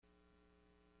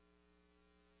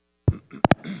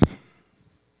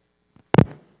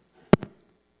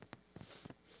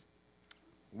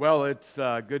Well, it's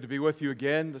good to be with you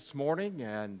again this morning,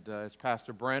 and as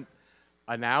Pastor Brent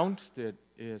announced, it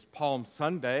is Palm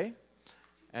Sunday,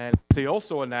 and as he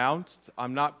also announced,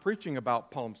 I'm not preaching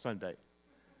about Palm Sunday,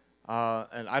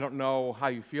 and I don't know how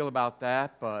you feel about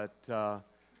that, but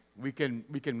we can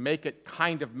make it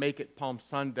Palm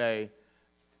Sunday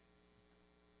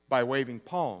by waving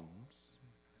palms.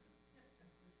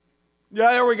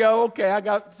 Yeah, there we go. Okay, I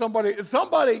got somebody,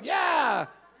 yeah.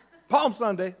 Palm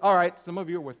Sunday. All right, some of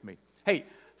you are with me. Hey,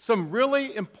 some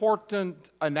really important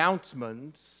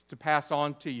announcements to pass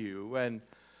on to you, and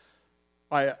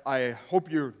I hope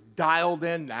you're dialed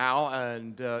in now,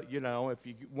 and, if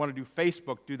you want to do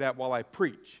Facebook, do that while I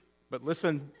preach. But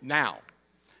listen now.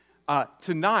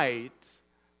 Tonight,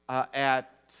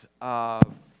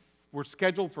 we're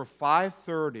scheduled for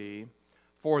 5:30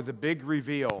 for the big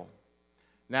reveal.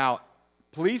 Now,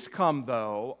 please come,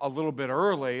 though, a little bit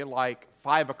early, like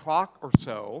 5 o'clock or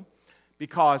so,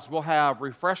 because we'll have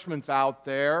refreshments out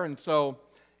there. And so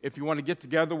if you want to get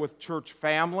together with church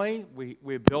family,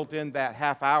 we built in that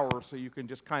half hour so you can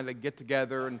just kind of get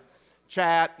together and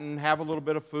chat and have a little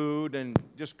bit of food and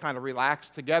just kind of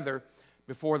relax together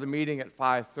before the meeting at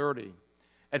 5:30.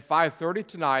 At 5:30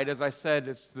 tonight, as I said,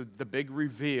 it's the big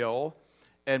reveal,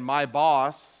 and my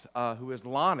boss, who is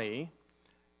Lonnie,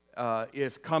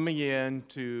 is coming in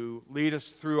to lead us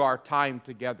through our time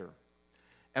together.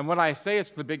 And when I say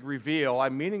it's the big reveal,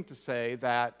 I'm meaning to say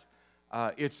that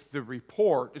it's the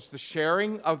report, it's the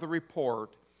sharing of the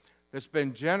report that's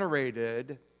been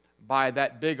generated by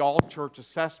that big all-church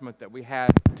assessment that we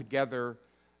had together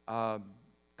a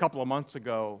couple of months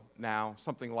ago now,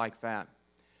 something like that.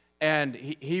 And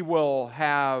he will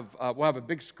have, we'll have a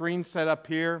big screen set up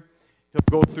here.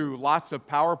 He'll go through lots of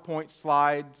PowerPoint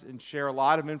slides and share a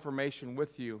lot of information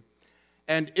with you.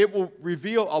 And it will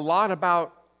reveal a lot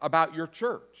about your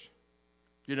church.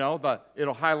 You know,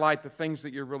 it'll highlight the things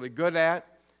that you're really good at.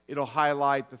 It'll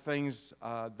highlight the things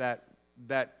that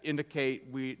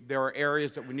indicate there are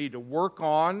areas that we need to work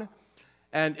on.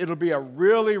 And it'll be a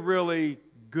really, really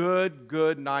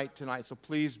good night tonight. So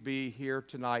please be here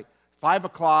tonight. 5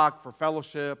 o'clock for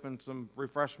fellowship and some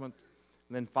refreshment.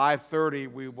 And then 5:30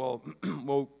 we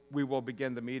will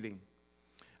begin the meeting.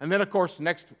 And then, of course,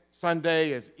 next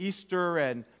Sunday is Easter,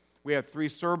 and we have 3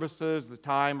 services. The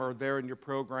time are there in your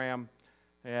program.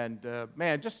 And,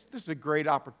 this is a great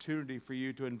opportunity for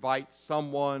you to invite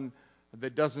someone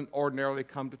that doesn't ordinarily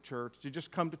come to church to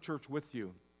just come to church with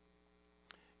you.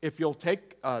 If you'll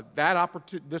take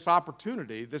this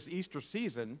opportunity, this Easter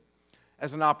season,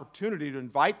 as an opportunity to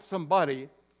invite somebody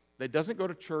that doesn't go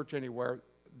to church anywhere,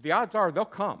 the odds are they'll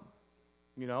come.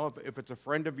 You know, if it's a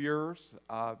friend of yours,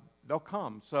 they'll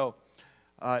come. So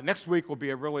next week will be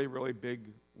a really, really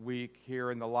big week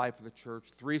here in the life of the church.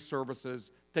 3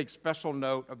 services. Take special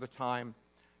note of the time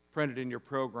printed in your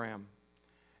program.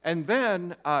 And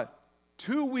then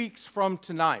 2 weeks from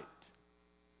tonight,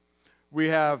 we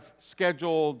have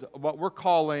scheduled what we're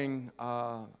calling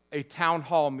a town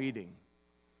hall meeting.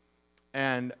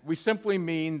 And we simply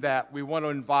mean that we want to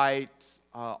invite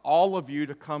all of you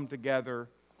to come together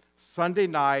Sunday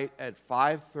night at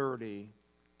 5:30,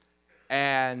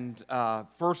 and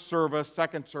first service,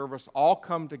 second service, all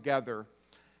come together,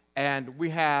 and we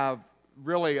have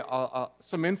really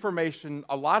some information,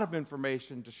 a lot of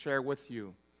information to share with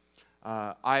you.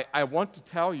 I want to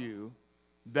tell you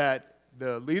that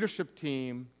the leadership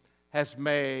team has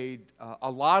made a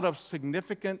lot of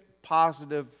significant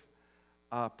positive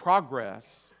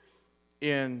progress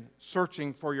in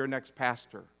searching for your next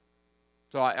pastor.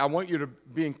 So I want you to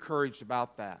be encouraged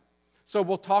about that. So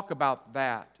we'll talk about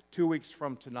that 2 weeks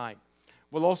from tonight.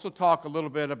 We'll also talk a little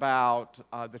bit about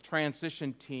the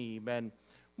transition team, and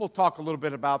we'll talk a little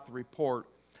bit about the report.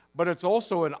 But it's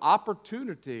also an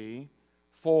opportunity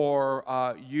for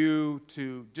you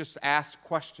to just ask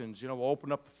questions. You know, we'll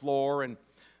open up the floor, and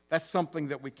that's something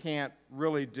that we can't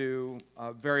really do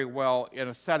very well in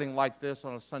a setting like this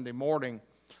on a Sunday morning.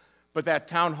 But that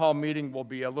town hall meeting will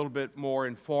be a little bit more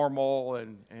informal,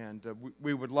 and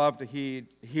we would love to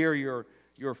hear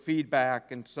your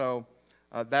feedback. And so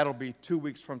that'll be 2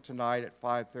 weeks from tonight at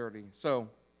 5:30. So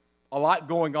a lot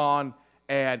going on,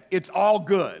 and it's all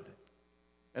good.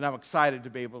 And I'm excited to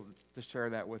be able to share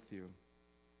that with you.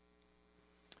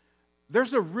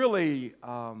 There's a really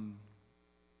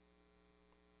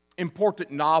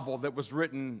important novel that was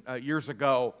written years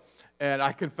ago. And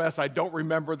I confess I don't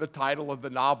remember the title of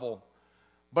the novel.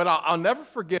 But I'll never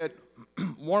forget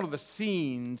one of the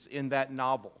scenes in that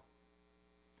novel.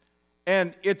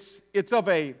 And it's of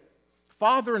a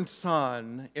father and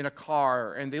son in a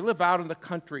car, and they live out in the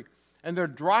country, and they're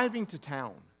driving to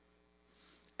town.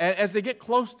 And as they get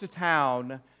close to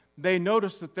town, they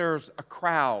notice that there's a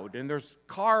crowd and there's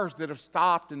cars that have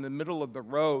stopped in the middle of the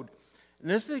road.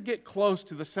 And as they get close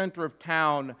to the center of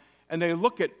town and they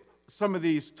look at some of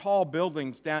these tall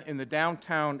buildings down in the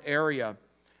downtown area,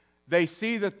 they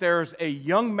see that there's a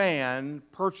young man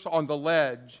perched on the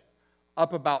ledge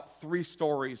up about 3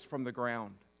 stories from the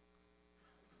ground.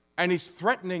 And he's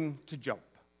threatening to jump.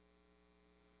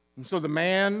 And so the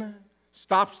man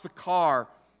stops the car,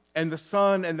 and the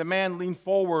son and the man lean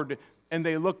forward, and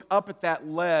they look up at that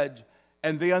ledge,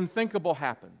 and the unthinkable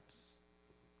happens.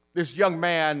 This young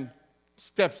man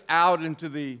steps out into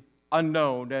the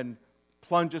unknown and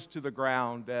plunges to the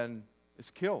ground and is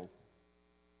killed.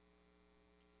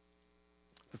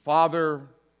 The father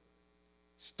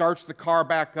starts the car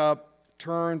back up,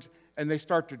 turns, and they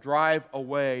start to drive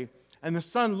away. And the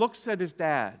son looks at his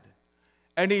dad,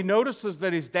 and he notices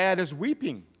that his dad is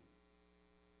weeping.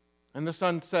 And the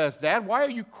son says, "Dad, why are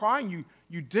you crying?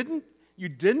 You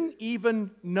didn't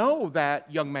even know that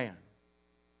young man."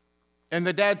 And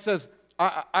the dad says,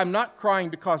 I'm not crying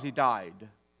because he died.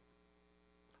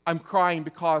 I'm crying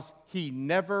because he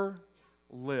never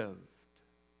lived."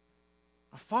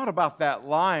 I thought about that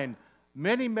line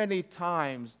many, many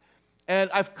times,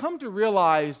 and I've come to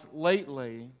realize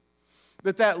lately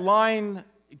that that line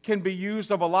can be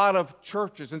used of a lot of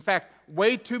churches. In fact,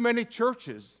 way too many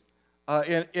churches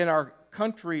in our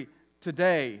country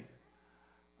today.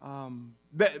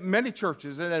 Many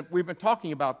churches, and we've been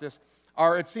talking about this,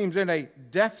 are, it seems, in a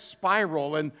death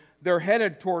spiral, and they're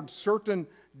headed towards certain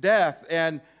death.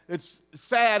 And it's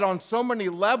sad on so many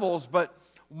levels, but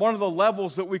one of the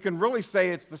levels that we can really say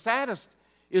it's the saddest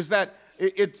is that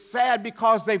it's sad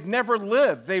because they've never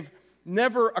lived. They've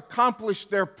never accomplished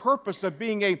their purpose of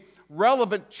being a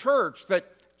relevant church that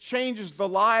changes the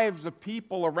lives of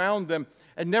people around them,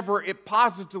 and never it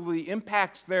positively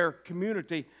impacts their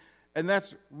community. And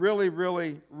that's really,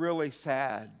 really, really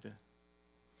sad.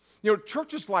 You know,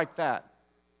 churches like that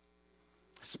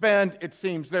spend, it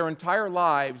seems, their entire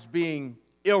lives being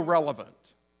irrelevant.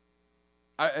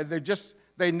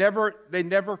 They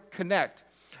never connect.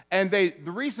 And the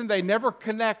reason they never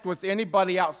connect with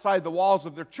anybody outside the walls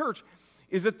of their church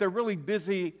is that they're really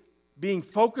busy being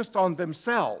focused on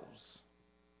themselves.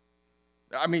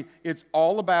 I mean, it's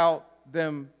all about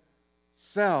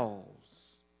themselves.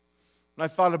 And I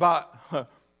thought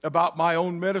about my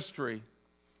own ministry.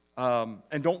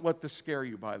 And don't let this scare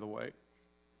you, by the way.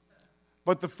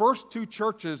 But the first 2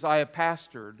 churches I have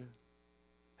pastored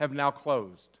have now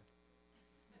closed.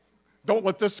 Don't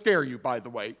let this scare you, by the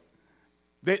way.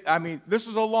 This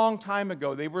was a long time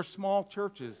ago. They were small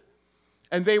churches,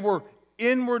 and they were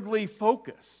inwardly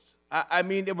focused.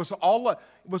 It was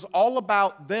all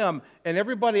about them, and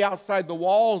everybody outside the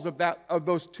walls of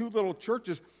those 2 little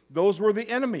churches, those were the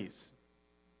enemies.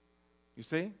 You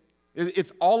see?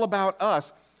 It's all about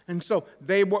us. And so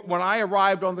when I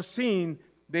arrived on the scene,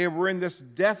 they were in this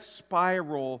death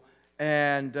spiral,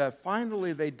 and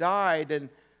finally they died, and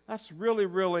that's really,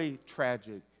 really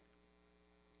tragic.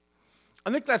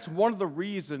 I think that's one of the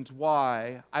reasons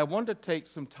why I wanted to take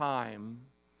some time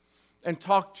and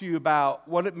talk to you about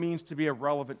what it means to be a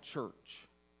relevant church.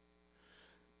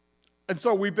 And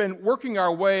so we've been working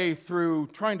our way through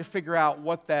trying to figure out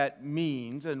what that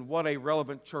means and what a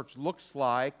relevant church looks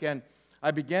like. And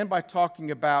I began by talking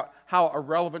about how a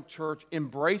relevant church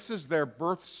embraces their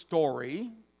birth story.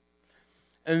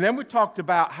 And then we talked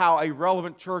about how a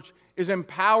relevant church is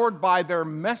empowered by their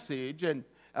message and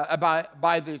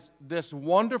by this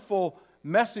wonderful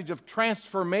message of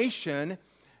transformation,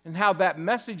 and how that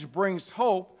message brings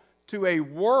hope to a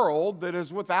world that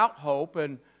is without hope.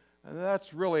 And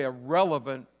that's really a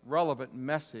relevant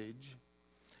message.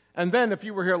 And then if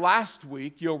you were here last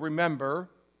week, you'll remember,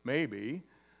 maybe,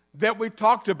 that we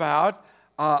talked about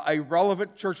a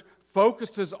relevant church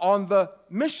focuses on the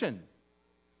mission.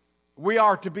 We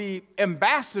are to be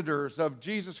ambassadors of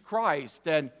Jesus Christ,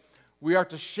 and we are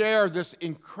to share this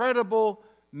incredible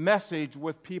message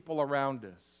with people around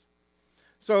us.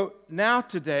 So now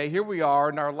today, here we are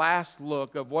in our last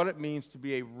look of what it means to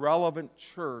be a relevant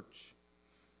church.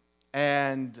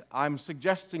 And I'm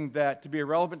suggesting that to be a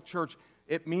relevant church,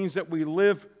 it means that we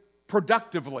live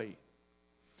productively.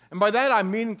 And by that, I'm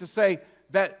meaning to say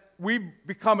that we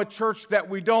become a church that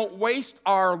we don't waste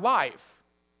our life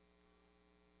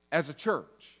as a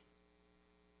church.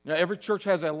 Now, every church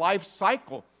has a life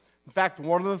cycle. In fact,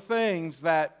 one of the things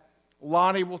that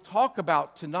Lonnie will talk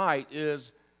about tonight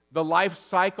is the life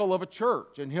cycle of a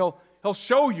church. And he'll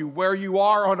show you where you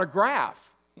are on a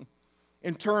graph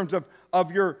in terms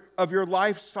of your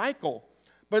life cycle.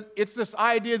 But it's this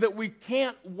idea that we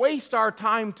can't waste our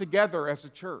time together as a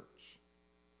church.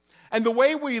 And the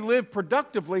way we live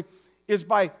productively is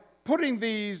by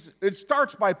it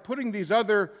starts by putting these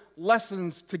other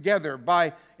lessons together,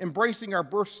 by embracing our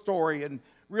birth story and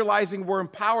realizing we're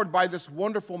empowered by this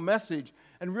wonderful message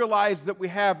and realize that we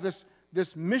have this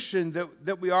mission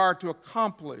that we are to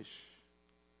accomplish.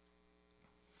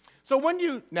 So when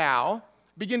you now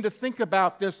begin to think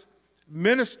about this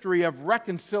ministry of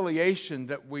reconciliation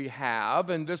that we have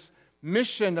and this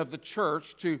mission of the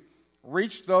church to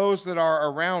reach those that are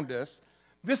around us,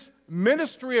 this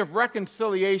ministry of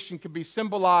reconciliation can be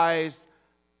symbolized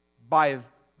by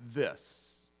this: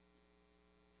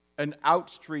 an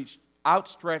outstretched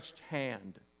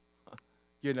hand,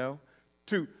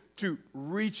 to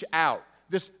reach out.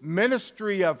 This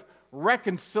ministry of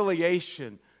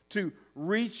reconciliation, to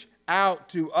reach out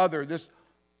to others. This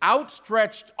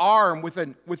outstretched arm with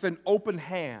an open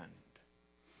hand.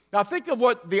 Now think of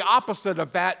what the opposite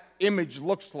of that image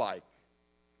looks like,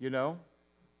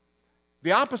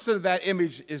 The opposite of that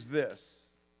image is this: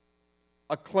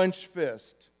 a clenched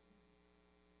fist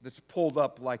that's pulled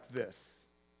up like this.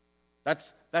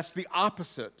 That's the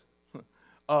opposite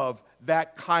of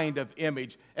that kind of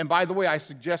image. And by the way, I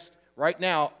suggest right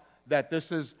now that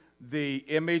this is the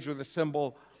image or the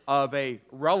symbol of a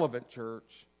relevant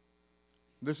church.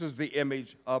 This is the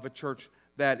image of a church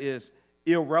that is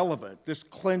irrelevant. This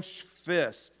clenched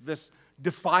fist, this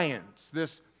defiance,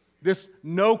 this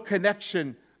no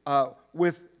connection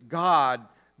with God,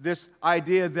 this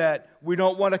idea that we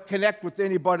don't want to connect with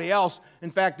anybody else. In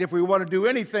fact, if we're going to do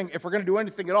anything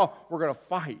at all, we're going to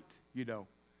fight,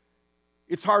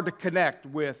 It's hard to connect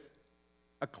with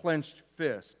a clenched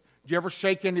fist. Did you ever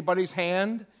shake anybody's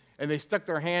hand and they stuck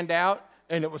their hand out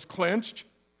and it was clenched?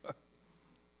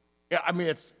 Yeah, I mean,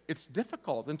 it's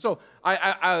difficult. And so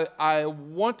I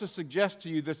want to suggest to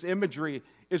you this imagery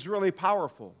is really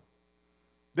powerful.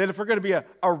 That if we're going to be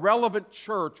a relevant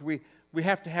church, we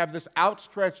have to have this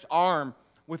outstretched arm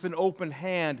with an open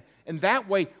hand. And that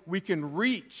way we can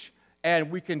reach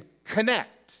and we can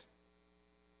connect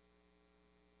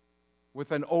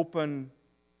with an open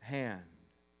hand.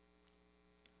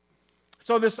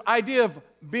 So this idea of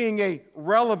being a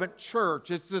relevant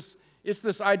church, it's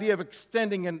this idea of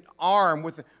extending an arm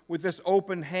with this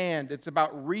open hand. It's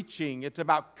about reaching. It's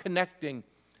about connecting.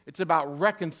 It's about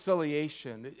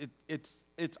reconciliation. It's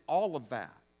all of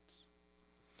that.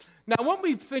 Now, when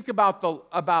we think about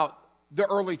the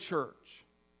early church,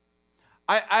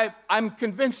 I'm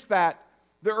convinced that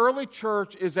the early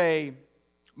church is a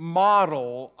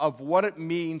model of what it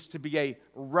means to be a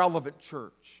relevant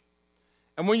church.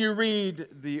 And when you read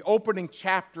the opening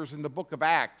chapters in the book of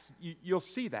Acts, you'll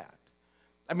see that.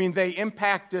 I mean, they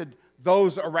impacted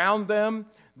those around them.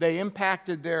 They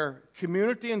impacted their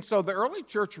community. And so the early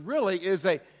church really is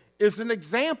an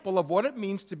example of what it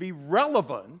means to be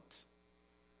relevant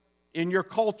in your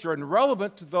culture and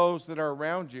relevant to those that are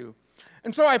around you.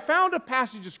 And so I found a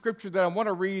passage of Scripture that I want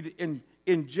to read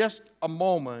in just a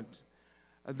moment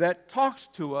that talks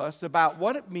to us about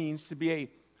what it means to be a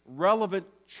relevant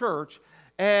church.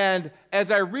 And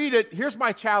as I read it, here's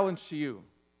my challenge to you.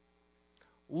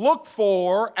 Look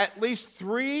for at least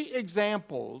 3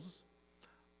 examples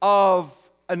of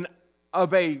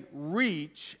a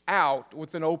reach out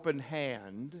with an open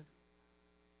hand,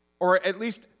 or at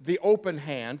least the open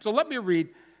hand. So let me read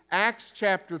Acts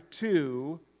chapter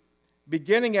 2,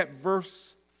 beginning at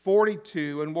verse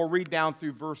 42, and we'll read down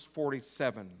through verse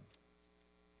 47.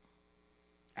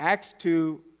 Acts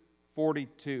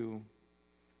 2:42.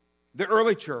 The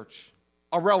early church,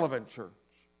 a relevant church.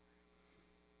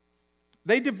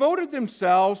 They devoted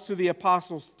themselves to the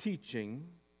apostles' teaching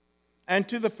and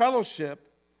to the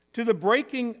fellowship, to the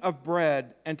breaking of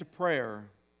bread and to prayer.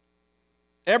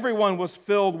 Everyone was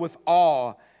filled with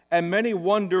awe, and many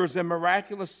wonders and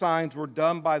miraculous signs were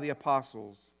done by the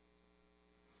apostles.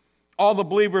 All the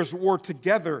believers were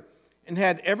together and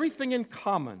had everything in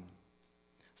common.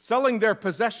 Selling their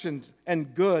possessions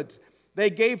and goods, they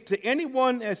gave to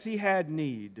anyone as he had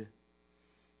need.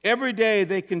 Every day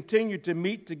they continued to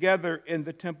meet together in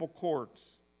the temple courts.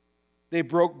 They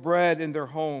broke bread in their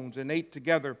homes and ate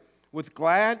together with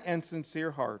glad and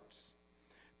sincere hearts,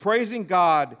 praising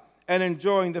God and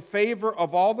enjoying the favor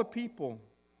of all the people.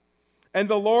 And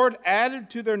the Lord added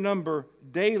to their number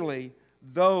daily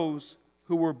those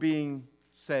who were being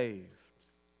saved.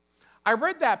 I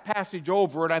read that passage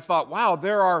over and I thought, wow,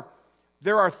 there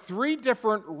are 3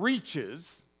 different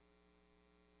reaches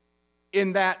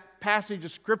in that passage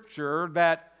of Scripture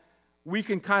that we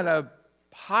can kind of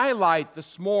highlight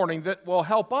this morning that will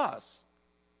help us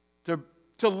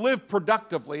to live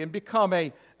productively and become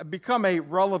a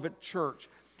relevant church.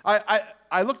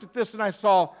 I looked at this and I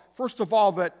saw, first of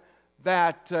all, that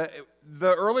that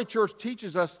the early church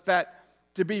teaches us that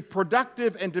to be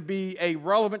productive and to be a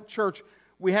relevant church,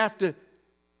 we have to,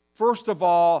 first of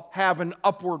all, have an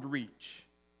upward reach.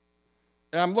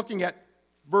 And I'm looking at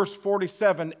verse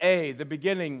 47a, the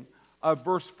beginning of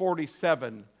verse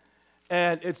 47.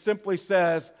 And it simply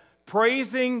says,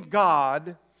 praising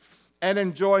God and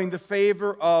enjoying the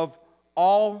favor of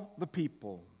all the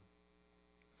people.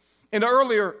 In an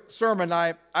earlier sermon,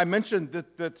 I mentioned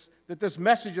that this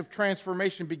message of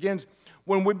transformation begins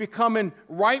when we become in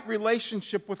right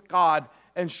relationship with God.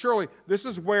 And surely this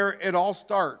is where it all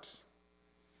starts.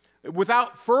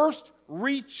 Without first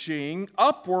reaching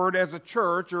upward as a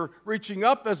church or reaching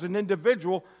up as an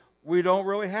individual, we don't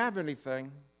really have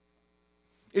anything.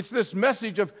 It's this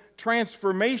message of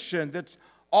transformation that's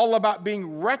all about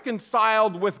being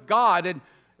reconciled with God. And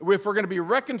if we're going to be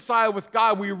reconciled with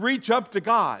God, we reach up to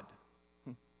God.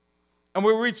 And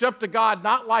we reach up to God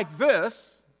not like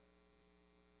this,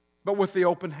 but with the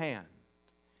open hand.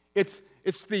 It's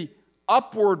the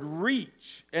upward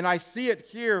reach, and I see it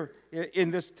here in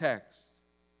this text.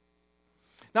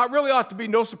 Now, it really ought to be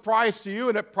no surprise to you,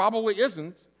 and it probably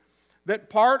isn't, that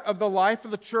part of the life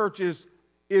of the church is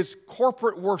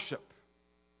corporate worship.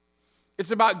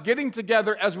 It's about getting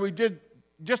together, as we did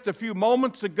just a few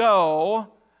moments ago,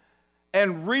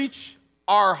 and reach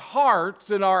our hearts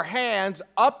and our hands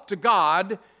up to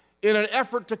God in an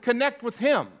effort to connect with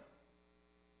Him.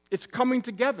 It's coming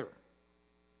together.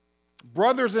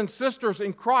 Brothers and sisters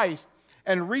in Christ,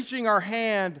 and reaching our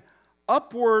hand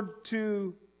upward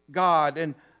to God.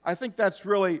 And I think that's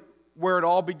really where it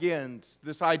all begins,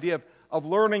 this idea of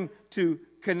learning to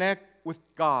connect with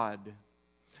God.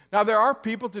 Now, there are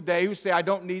people today who say, I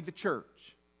don't need the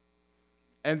church.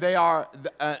 And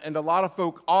and a lot of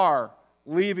folk are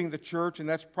leaving the church, and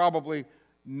that's probably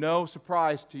no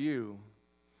surprise to you.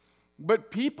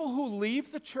 But people who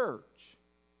leave the church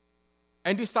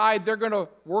and decide they're going to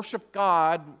worship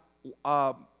God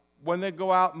when they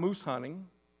go out moose hunting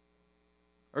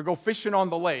or go fishing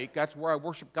on the lake, that's where I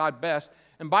worship God best.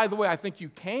 And by the way, I think you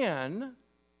can,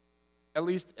 at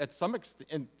least at some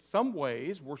extent, in some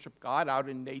ways, worship God out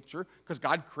in nature because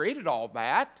God created all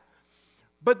that.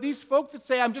 But these folks that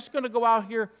say, I'm just going to go out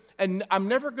here and I'm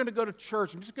never going to go to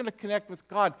church, I'm just going to connect with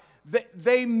God,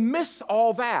 they miss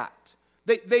all that.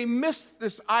 They miss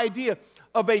this idea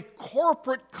of a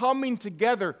corporate coming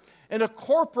together and a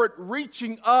corporate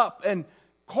reaching up and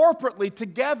corporately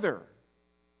together,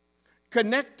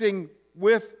 connecting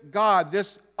with God,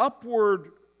 this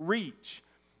upward reach.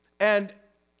 And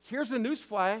here's a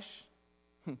newsflash.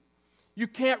 You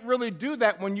can't really do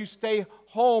that when you stay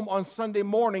home on Sunday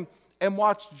morning and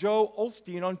watch Joe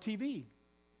Osteen on TV.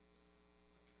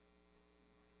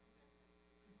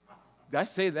 Did I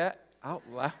say that out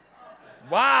loud?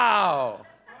 Wow.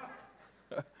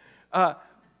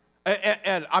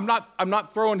 And I'm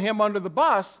not throwing him under the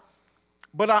bus,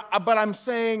 but I'm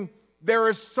saying there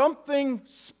is something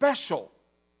special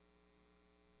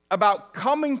about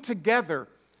coming together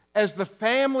as the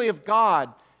family of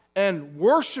God and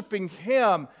worshiping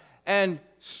Him and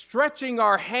stretching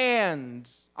our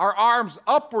hands, our arms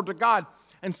upward to God.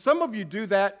 And some of you do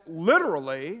that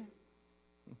literally.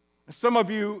 Some of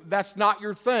you, that's not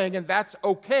your thing, and that's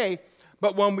okay.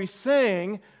 But when we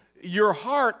sing, your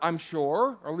heart, I'm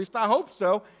sure, or at least I hope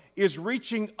so, is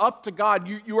reaching up to God.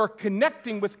 You are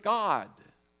connecting with God.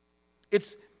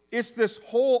 It's this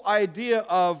whole idea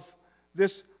of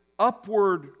this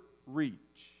upward reach.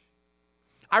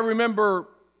 I remember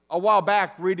a while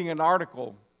back reading an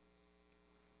article,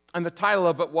 and the title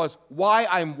of it was, Why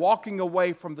I'm Walking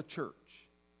Away from the Church.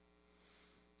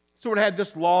 So it had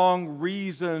this long,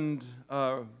 reasoned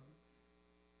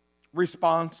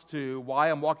response to why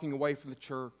I'm walking away from the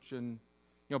church and,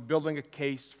 building a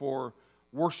case for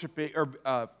worshiping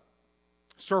or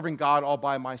serving God all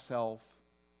by myself.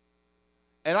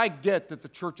 And I get that the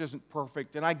church isn't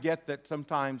perfect, and I get that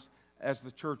sometimes as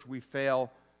the church we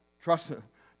fail.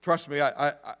 Trust me,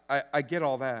 I get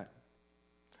all that.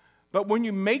 But when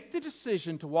you make the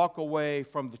decision to walk away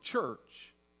from the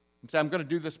church and say, I'm going to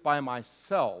do this by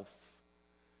myself,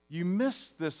 you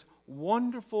miss this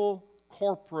wonderful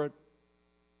corporate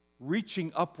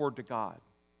reaching upward to God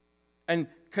and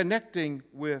connecting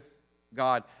with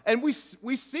God. And we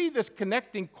see this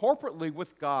connecting corporately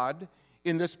with God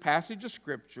in this passage of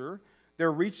Scripture.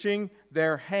 They're reaching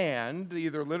their hand,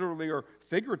 either literally or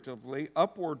figuratively,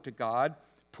 upward to God,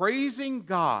 praising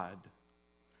God,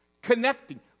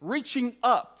 connecting, reaching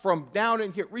up from down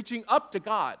in here, reaching up to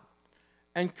God,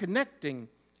 and connecting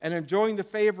and enjoying the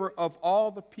favor of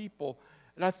all the people.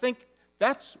 And I think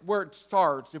that's where it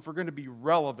starts if we're going to be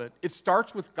relevant. It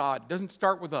starts with God. It doesn't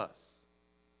start with us.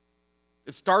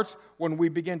 It starts when we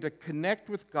begin to connect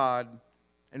with God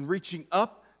and reaching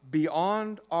up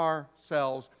beyond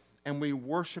ourselves and we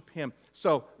worship Him.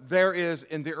 So there is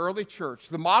in the early church,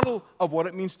 the model of what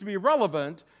it means to be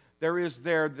relevant, there is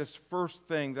this first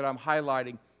thing that I'm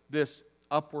highlighting, this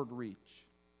upward reach.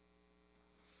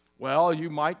 Well, you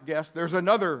might guess there's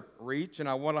another reach, and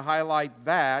I want to highlight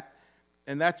that,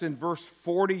 and that's in verse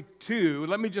 42.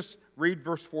 Let me just read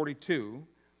verse 42.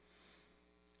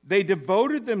 They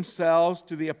devoted themselves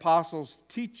to the apostles'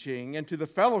 teaching and to the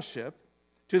fellowship,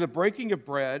 to the breaking of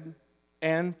bread,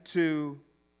 and to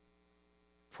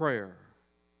prayer.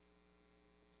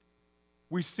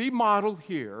 We see modeled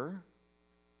here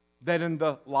that in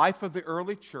the life of the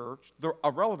early church, a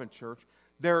relevant church,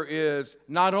 there is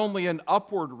not only an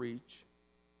upward reach,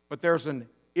 but there's an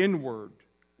inward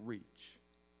reach.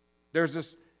 There's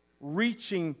this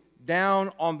reaching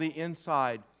down on the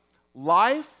inside.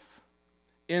 Life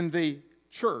in the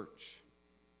church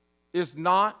is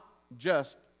not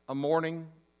just a morning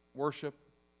worship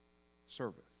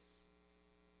service.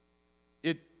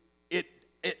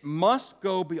 It must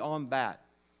go beyond that.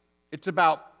 It's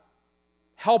about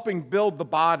helping build the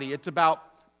body. It's about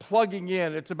plugging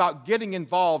in. It's about getting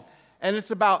involved. And it's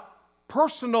about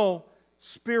personal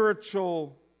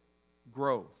spiritual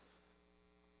growth.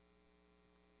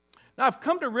 Now, I've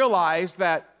come to realize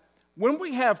that when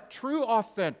we have true,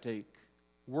 authentic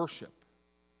worship,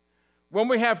 when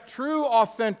we have true,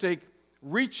 authentic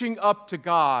reaching up to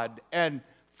God and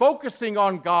focusing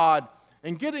on God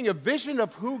and getting a vision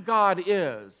of who God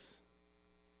is,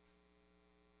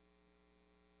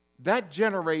 that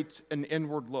generates an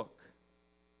inward look.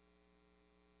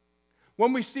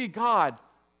 When we see God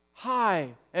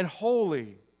high and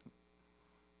holy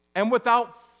and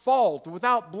without fault,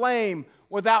 without blame,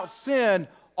 without sin,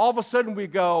 all of a sudden we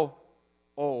go,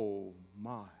 oh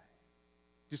my.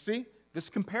 You see, this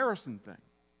comparison thing.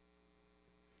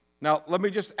 Now, let me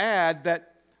just add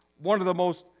that one of the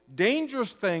most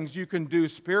dangerous things you can do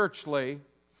spiritually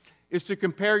is to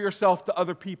compare yourself to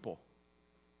other people.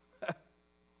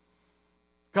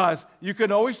 Because you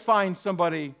can always find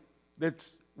somebody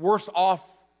that's worse off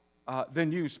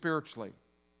than you spiritually.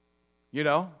 You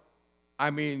know?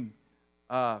 I mean,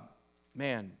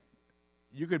 man,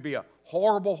 you could be a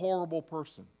horrible, horrible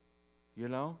person. You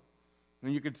know?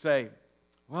 And you could say,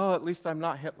 well, at least I'm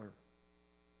not Hitler.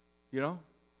 You know?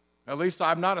 At least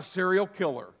I'm not a serial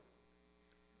killer.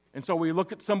 And so we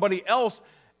look at somebody else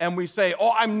and we say,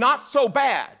 oh, I'm not so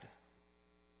bad.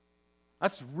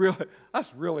 That's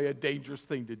really a dangerous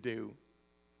thing to do.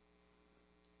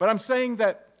 But I'm saying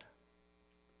that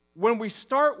when we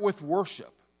start with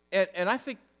worship, and I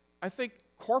think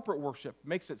corporate worship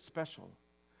makes it special,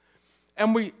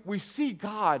 and we see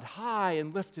God high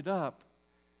and lifted up,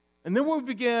 and then we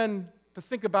begin to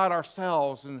think about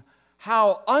ourselves and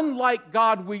how unlike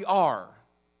God we are.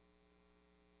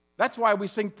 That's why we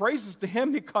sing praises to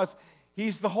Him, because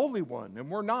He's the Holy One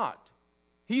and we're not.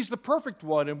 He's the perfect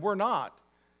one and we're not.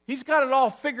 He's got it all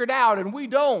figured out and we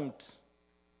don't.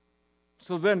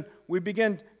 So then we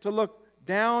begin to look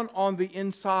down on the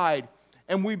inside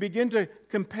and we begin to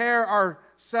compare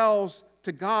ourselves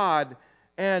to God,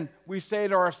 and we say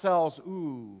to ourselves,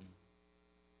 ooh,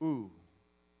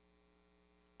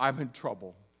 I'm in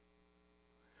trouble.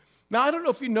 Now, I don't know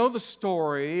if you know the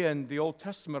story in the Old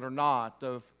Testament or not,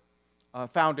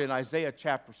 found in Isaiah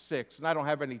chapter 6, and I don't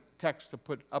have any text to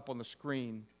put up on the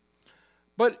screen.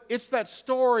 But it's that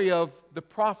story of the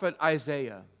prophet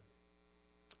Isaiah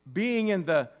being in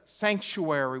the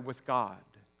sanctuary with God.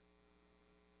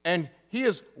 And he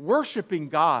is worshiping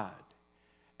God.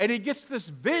 And he gets this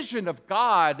vision of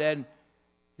God, and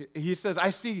he says, I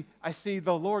see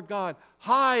the Lord God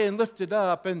high and lifted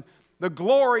up, and the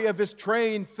glory of His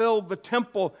train filled the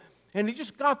temple. And he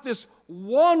just got this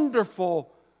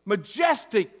wonderful,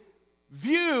 majestic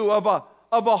view of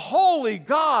a holy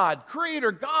God,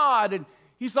 Creator God. And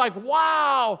he's like,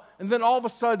 wow. And then all of a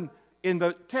sudden, in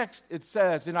the text, it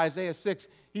says, in Isaiah 6,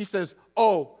 he says,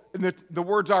 oh, and the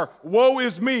words are, woe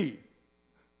is me.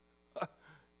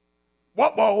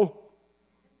 What woe?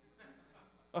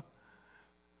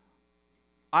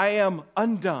 I am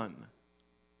undone.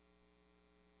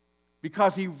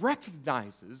 Because he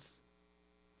recognizes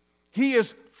he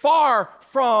is far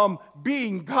from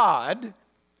being God.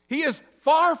 He is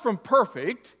far from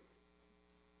perfect.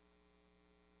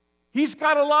 He's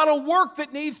got a lot of work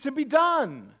that needs to be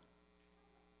done.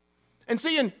 And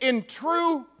see, in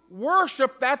true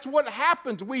worship, that's what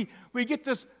happens. We get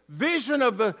this vision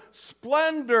of the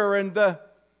splendor and the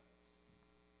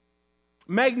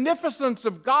magnificence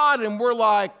of God, and we're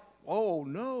like, oh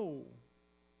no.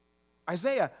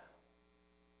 Isaiah,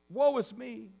 woe is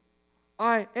me.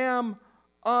 I am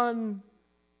undone.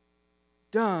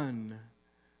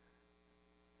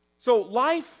 So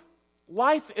life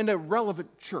in a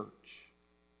relevant church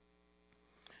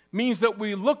means that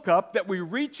we look up, that we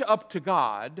reach up to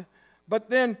God, but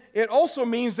then it also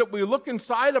means that we look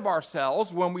inside of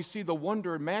ourselves when we see the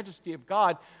wonder and majesty of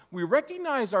God. We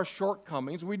recognize our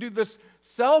shortcomings. We do this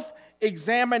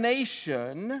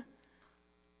self-examination.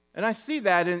 And I see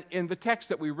that in the text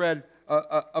that we read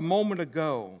a moment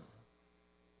ago,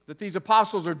 that these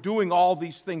apostles are doing all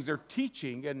these things. They're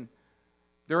teaching and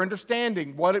they're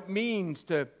understanding what it means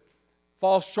to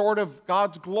fall short of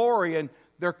God's glory, and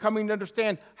they're coming to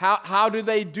understand how do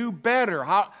they do better?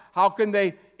 How can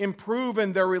they improve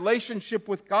in their relationship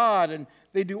with God? And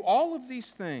they do all of these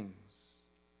things.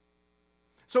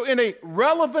 So in a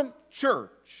relevant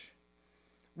church,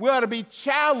 we ought to be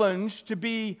challenged to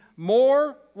be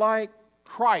more like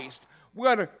Christ. We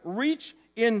ought to reach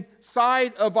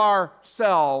inside of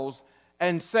ourselves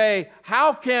and say,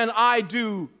 how can I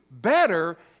do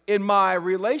better in my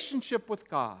relationship with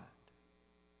God?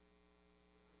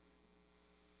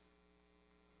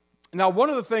 Now, one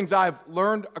of the things I've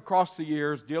learned across the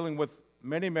years dealing with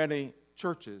many, many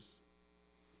churches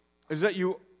is that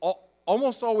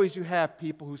almost always you have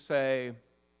people who say,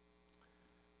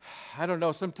 I don't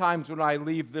know, sometimes when I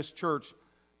leave this church,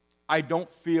 I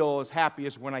don't feel as happy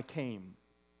as when I came.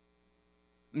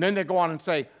 And then they go on and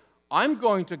say, I'm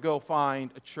going to go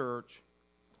find a church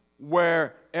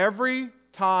where every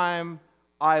time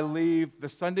I leave the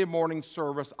Sunday morning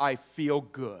service, I feel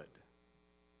good.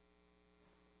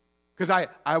 Because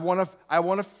I want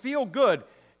to feel good.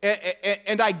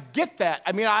 And I get that.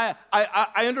 I mean, I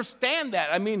understand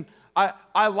that. I mean,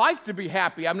 I like to be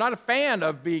happy. I'm not a fan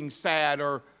of being sad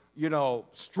or,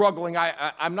 struggling.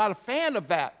 I'm not a fan of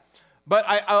that. But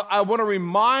I want to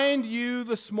remind you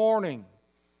this morning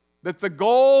that the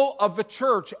goal of the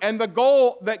church and the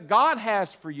goal that God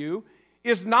has for you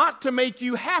is not to make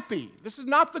you happy. This is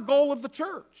not the goal of the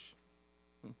church.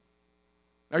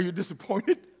 Are you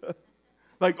disappointed?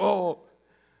 The goal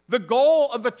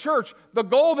of the church, the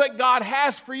goal that God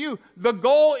has for you, the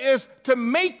goal is to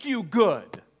make you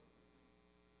good.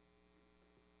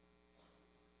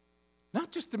 Not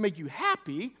just to make you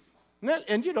happy,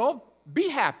 and be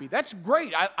happy. That's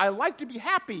great. I like to be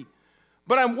happy.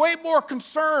 But I'm way more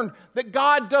concerned that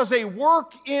God does a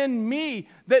work in me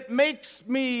that makes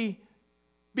me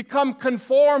become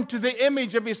conformed to the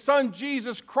image of His Son,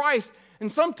 Jesus Christ.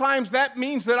 And sometimes that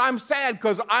means that I'm sad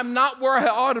because I'm not where I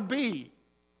ought to be.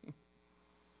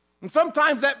 And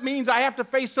sometimes that means I have to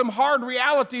face some hard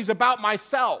realities about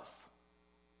myself.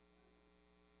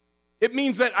 It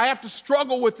means that I have to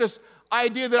struggle with this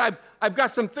idea that I've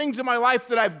got some things in my life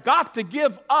that I've got to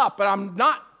give up, and I'm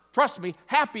not, trust me,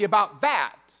 happy about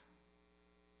that.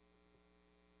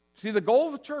 See, the goal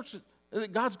of the church,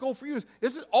 God's goal for you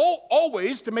isn't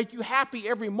always to make you happy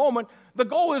every moment. The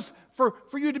goal is for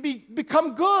you to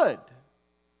become good.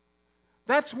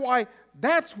 That's why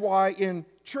in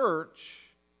church,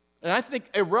 and I think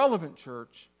a relevant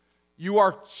church, you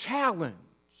are challenged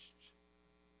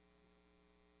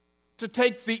to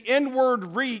take the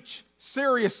inward reach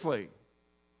seriously.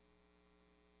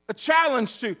 A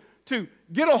challenge to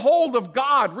get a hold of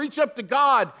God, reach up to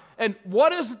God, and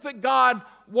what is it that God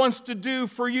wants to do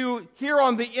for you here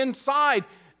on the inside?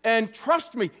 And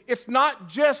trust me, it's not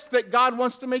just that God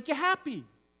wants to make you happy.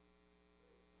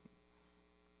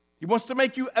 He wants to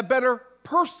make you a better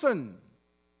person.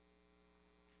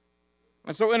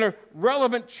 And so in a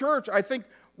relevant church, I think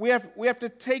we have to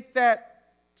take that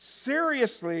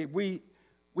seriously. We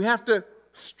have to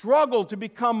struggle to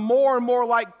become more and more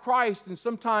like Christ, and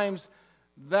sometimes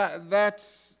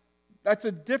that's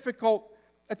a difficult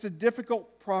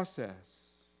process.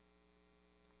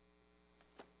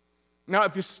 Now,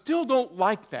 if you still don't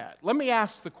like that, let me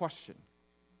ask the question.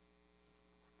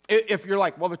 If you're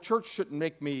like, well, the church shouldn't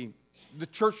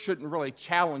really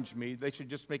challenge me. They should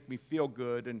just make me feel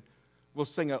good, and we'll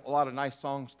sing a lot of nice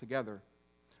songs together.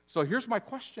 So here's my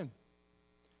question.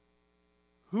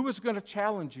 Who is going to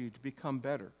challenge you to become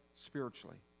better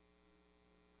spiritually?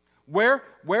 Where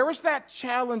is that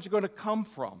challenge going to come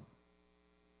from?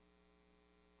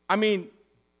 I mean,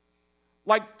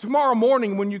 like tomorrow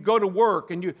morning when you go to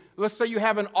work and let's say you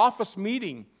have an office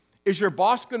meeting, is your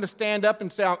boss going to stand up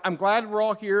and say, I'm glad we're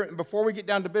all here, and before we get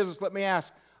down to business, let me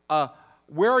ask,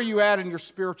 where are you at in your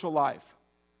spiritual life?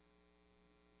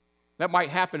 That might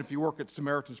happen if you work at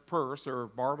Samaritan's Purse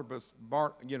or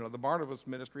the Barnabas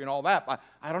ministry and all that.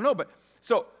 I don't know, but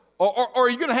so, or are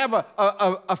you going to have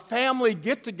a family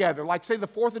get together, like say the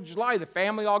 4th of July, the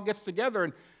family all gets together,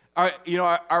 and are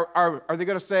they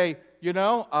going to say,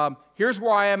 here's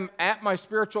where I am at my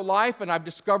spiritual life, and I've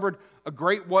discovered a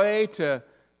great way to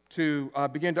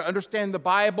begin to understand the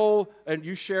Bible, and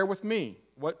you share with me.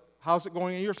 How's it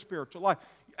going in your spiritual life?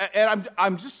 And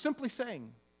I'm just simply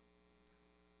saying,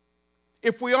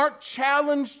 if we aren't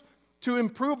challenged to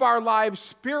improve our lives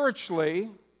spiritually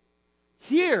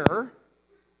here,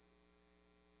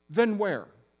 then where?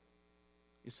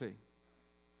 You see.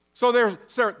 So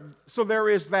there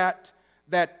is that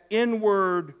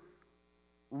inward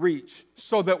reach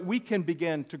so that we can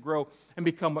begin to grow and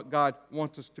become what God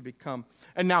wants us to become.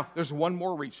 And now there's one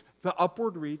more reach, the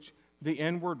upward reach, the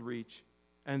inward reach,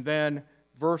 and then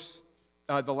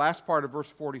the last part of verse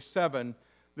 47,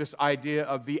 this idea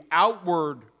of the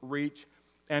outward reach,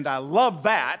 and I love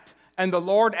that. And the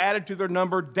Lord added to their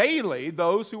number daily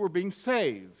those who were being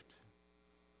saved.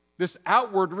 This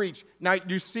outward reach. Now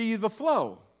you see the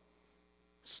flow.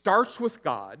 Starts with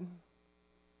God,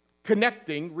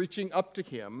 connecting, reaching up to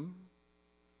Him.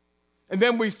 And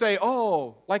then we say,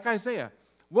 like Isaiah,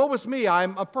 woe is me,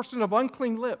 I'm a person of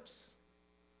unclean lips.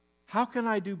 How can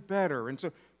I do better? And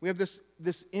so we have this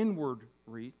inward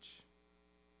reach.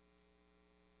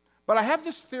 But I have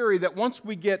this theory that once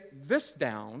we get this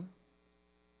down,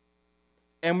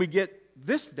 and we get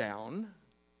this down,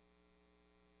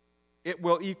 it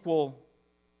will equal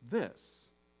this.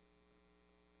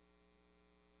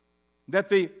 That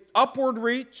the upward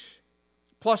reach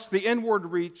plus the inward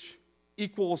reach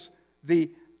equals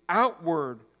the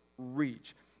outward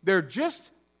reach. There just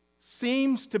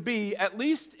seems to be, at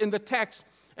least in the text,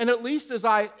 and at least as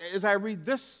I read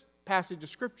this passage of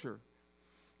Scripture,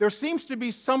 there seems to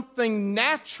be something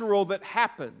natural that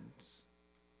happens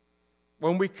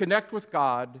when we connect with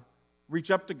God,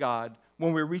 reach up to God,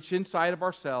 when we reach inside of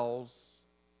ourselves.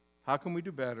 How can we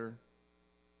do better?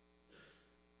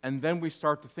 And then we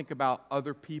start to think about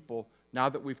other people now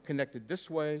that we've connected this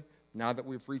way, now that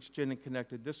we've reached in and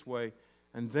connected this way,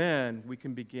 and then we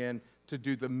can begin to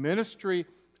do the ministry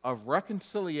of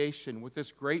reconciliation with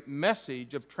this great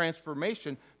message of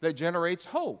transformation that generates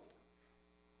hope.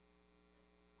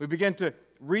 We begin to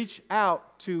reach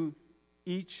out to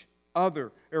each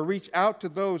other, or reach out to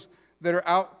those that are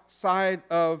outside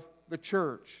of the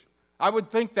church. I would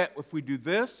think that if we do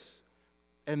this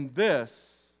and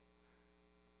this,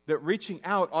 that reaching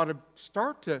out ought to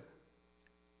start to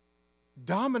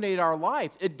dominate our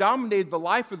life. It dominated the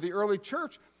life of the early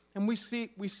church, and we see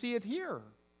it here.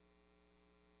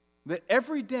 That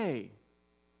every day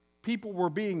people were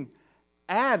being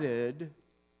added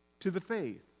to the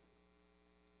faith.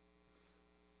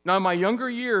 Now, in my younger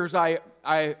years, I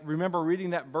remember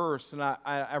reading that verse, and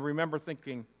I remember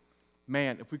thinking,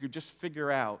 man, if we could just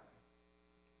figure out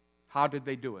how did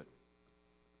they do it?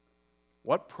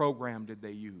 What program did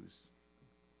they use?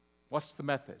 What's the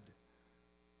method?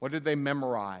 What did they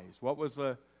memorize? What was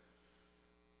the,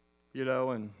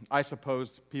 and I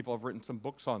suppose people have written some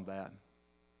books on that.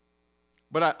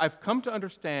 But I've come to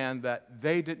understand that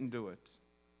they didn't do it.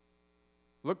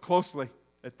 Look closely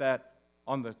at that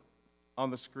on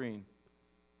the screen.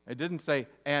 It didn't say,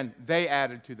 and they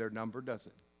added to their number, does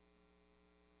it?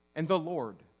 And the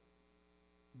Lord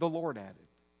added.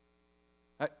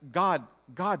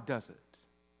 God does it.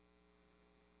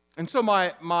 And so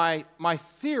my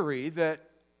theory that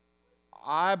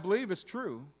I believe is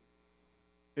true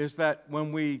is that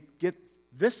when we get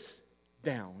this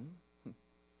down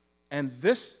and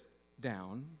this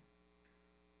down,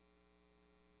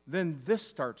 then this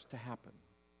starts to happen.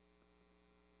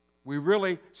 We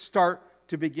really start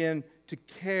to begin to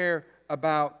care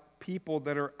about people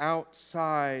that are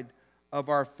outside of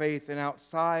our faith and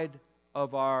outside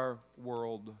of our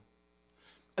world.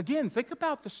 Again, think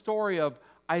about the story of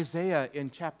Isaiah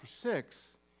in chapter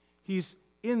 6. He's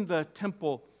in the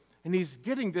temple and he's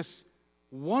getting this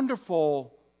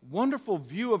wonderful, wonderful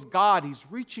view of God. He's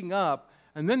reaching up,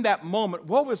 and then that moment,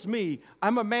 woe is me,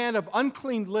 I'm a man of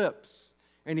unclean lips.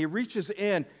 And he reaches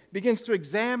in, begins to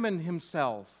examine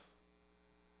himself.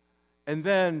 And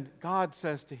then God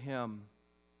says to him,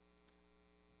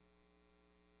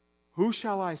 who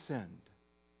shall I send?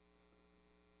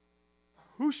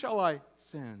 Who shall I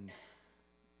send?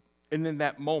 And in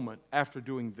that moment, after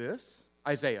doing this,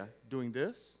 Isaiah doing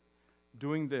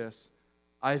this,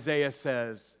 Isaiah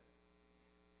says,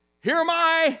 here am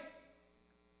I,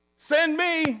 send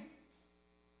me.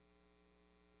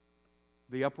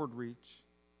 The upward reach,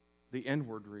 the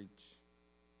inward reach,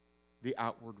 the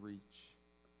outward reach.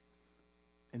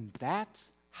 And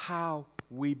that's how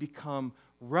we become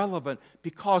relevant,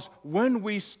 because when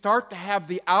we start to have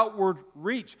the outward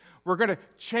reach, we're going to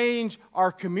change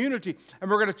our community, and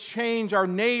we're going to change our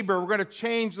neighbor. We're going to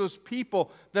change those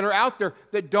people that are out there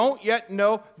that don't yet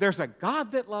know there's a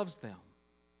God that loves them.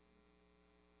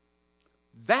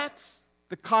 That's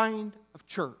the kind of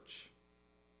church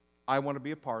I want to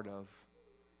be a part of.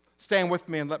 Stand with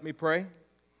me and let me pray.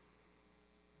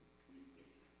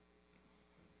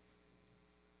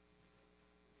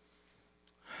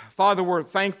 Father, we're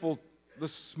thankful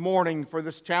this morning for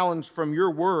this challenge from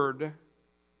your word.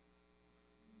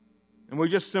 And we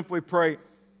just simply pray,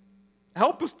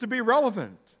 help us to be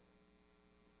relevant.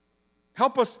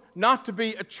 Help us not to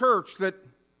be a church that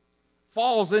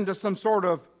falls into some sort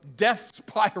of death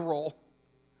spiral.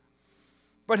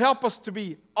 But help us to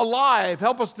be alive.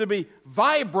 Help us to be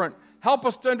vibrant. Help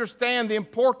us to understand the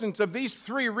importance of these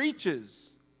three reaches.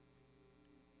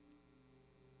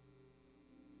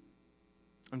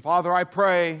 And Father, I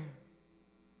pray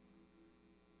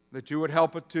that you would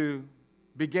help it to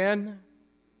begin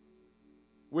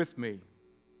with me.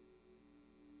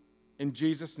 In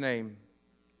Jesus' name,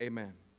 amen.